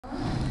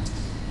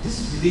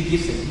This really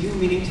gives a new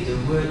meaning to the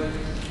word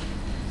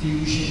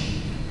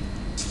fusion.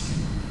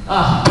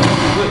 Ah,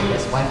 good,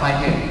 there's Wi-Fi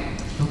here.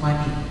 Don't mind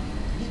me.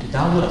 I need to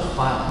download a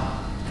file.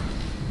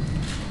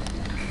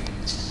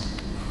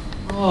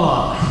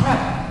 Oh,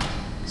 crap.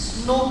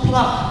 There's no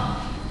plug.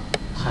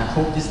 I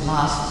hope this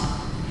lasts.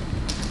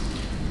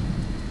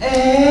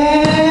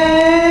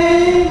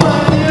 Hey, my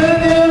dear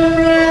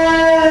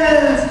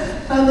friends!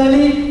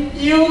 Finally,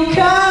 you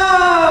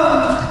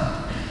come!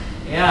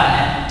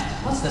 Yeah,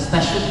 and what's the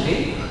special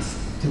today?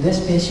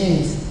 Today's special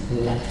is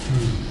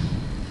lead-free.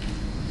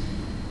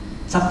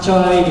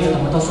 Subjoy with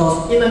tomato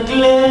sauce in a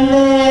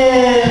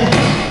blender.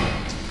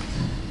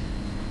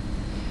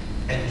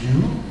 And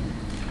you?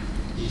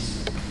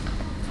 Is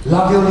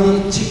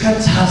ravioli chicken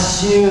char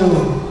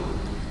siu.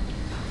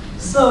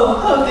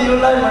 So, how do you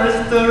like my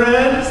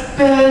restaurant?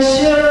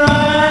 Special,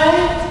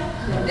 right?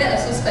 That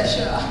is so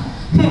special.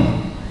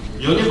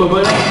 You only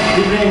bubble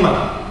different ma.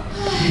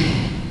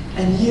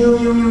 And you.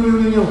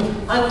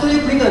 Until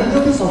you bring a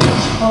new piece of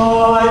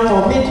toy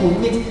for me to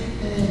mix,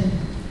 and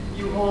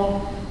you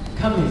all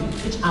come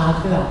with each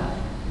other.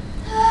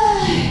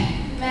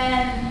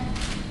 Man,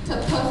 the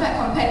perfect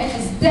companion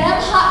is damn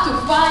hard to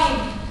find.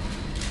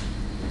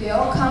 They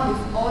all come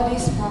with all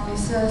these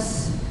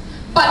promises,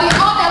 but they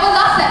all never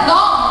last that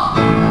long.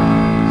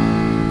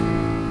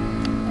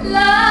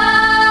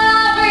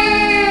 Love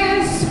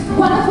is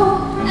wonderful,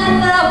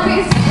 and love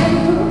is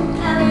painful,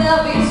 and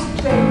love is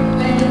straight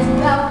when it's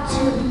about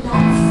to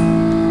last.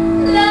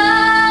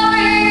 Love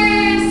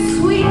is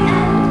sweet,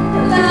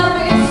 and love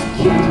is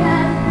cute,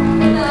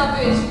 and love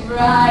is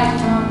right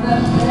from the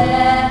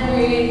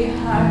very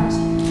heart.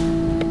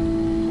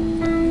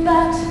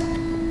 But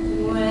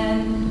when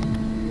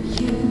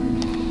you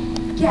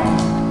get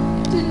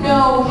to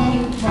know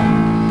him more,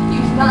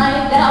 you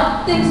find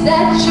out things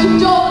that you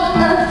don't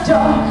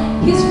adore.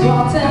 His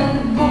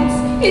rotten boots,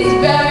 his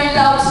very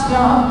loud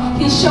snore,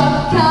 his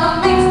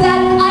shortcomings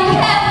that I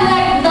can't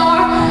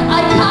ignore.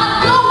 I can't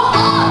go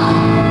on.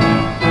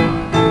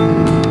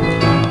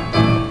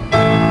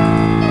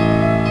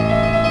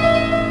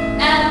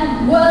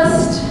 And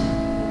worst,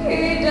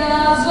 he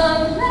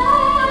doesn't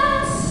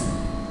last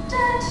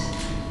that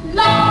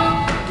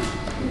long.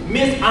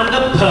 Miss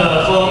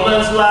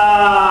Underperformance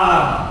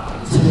lah.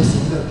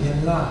 Seriously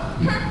again lah.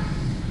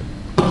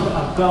 What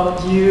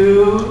about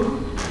you?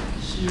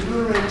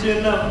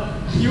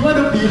 You want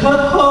to be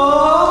her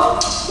home?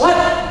 What?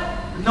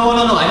 No,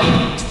 I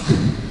mean